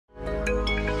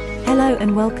Hello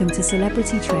and welcome to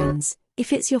Celebrity Trends.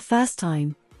 If it's your first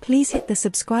time, please hit the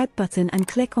subscribe button and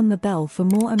click on the bell for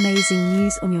more amazing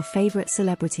news on your favorite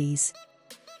celebrities.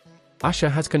 Usher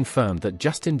has confirmed that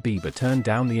Justin Bieber turned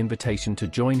down the invitation to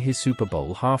join his Super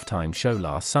Bowl halftime show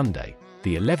last Sunday,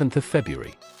 the 11th of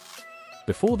February.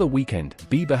 Before the weekend,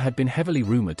 Bieber had been heavily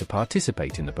rumored to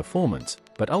participate in the performance,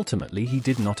 but ultimately he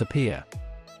did not appear.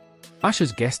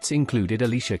 Usher's guests included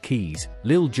Alicia Keys,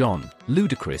 Lil Jon,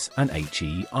 Ludacris, and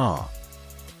Her.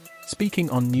 Speaking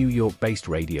on New York-based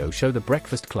radio show The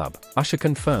Breakfast Club, Usher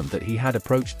confirmed that he had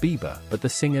approached Bieber, but the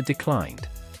singer declined.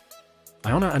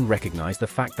 "I honor and recognize the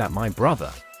fact that my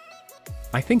brother.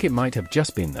 I think it might have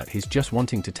just been that he's just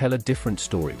wanting to tell a different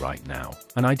story right now,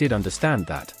 and I did understand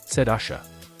that," said Usher.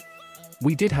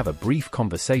 "We did have a brief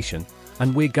conversation,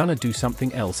 and we're gonna do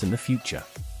something else in the future."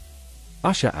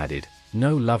 Usher added,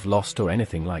 "No love lost or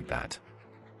anything like that.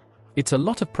 It's a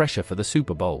lot of pressure for the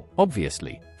Super Bowl,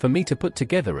 obviously, for me to put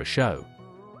together a show.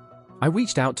 I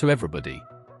reached out to everybody.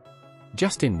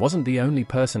 Justin wasn't the only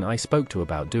person I spoke to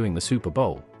about doing the Super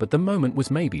Bowl, but the moment was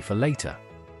maybe for later."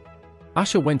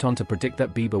 Usher went on to predict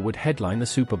that Bieber would headline the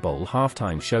Super Bowl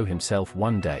halftime show himself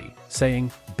one day,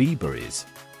 saying, "Bieber is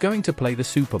going to play the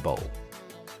Super Bowl.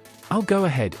 I'll go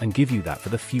ahead and give you that for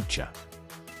the future.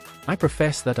 I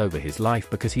profess that over his life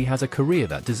because he has a career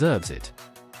that deserves it.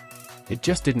 It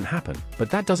just didn't happen,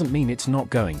 but that doesn't mean it's not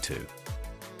going to."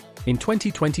 In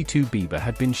 2022, Bieber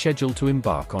had been scheduled to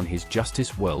embark on his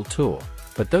Justice World Tour,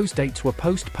 but those dates were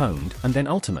postponed and then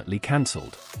ultimately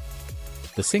cancelled.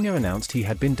 The singer announced he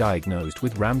had been diagnosed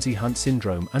with Ramsay-Hunt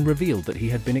syndrome and revealed that he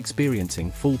had been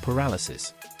experiencing full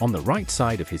paralysis on the right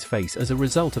side of his face as a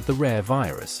result of the rare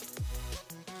virus.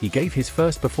 He gave his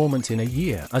first performance in a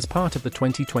year as part of the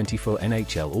 2024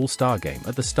 NHL All-Star Game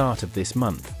at the start of this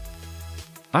month.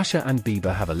 Usher and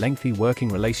Bieber have a lengthy working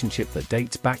relationship that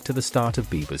dates back to the start of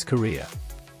Bieber's career.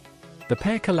 The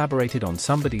pair collaborated on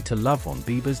Somebody to Love on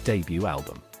Bieber's debut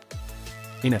album.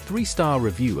 In a 3-star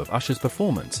review of Usher's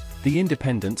performance, The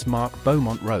Independent's Mark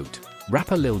Beaumont wrote,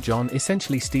 "Rapper Lil Jon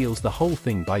essentially steals the whole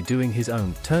thing by doing his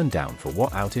own turn down for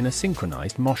what out in a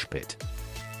synchronized mosh pit.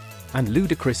 And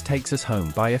Ludacris takes us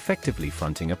home by effectively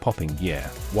fronting a popping yeah,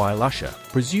 while Usher,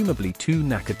 presumably too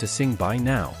knackered to sing by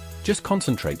now, just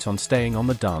concentrates on staying on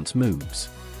the dance moves."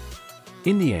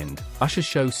 In the end, Usher's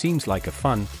show seems like a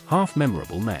fun,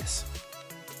 half-memorable mess.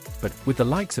 But with the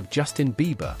likes of Justin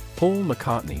Bieber, Paul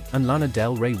McCartney, and Lana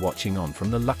Del Rey watching on from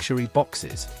the luxury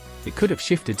boxes, it could have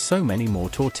shifted so many more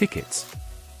tour tickets.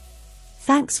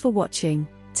 Thanks for watching.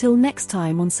 Till next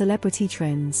time on Celebrity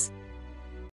Trends.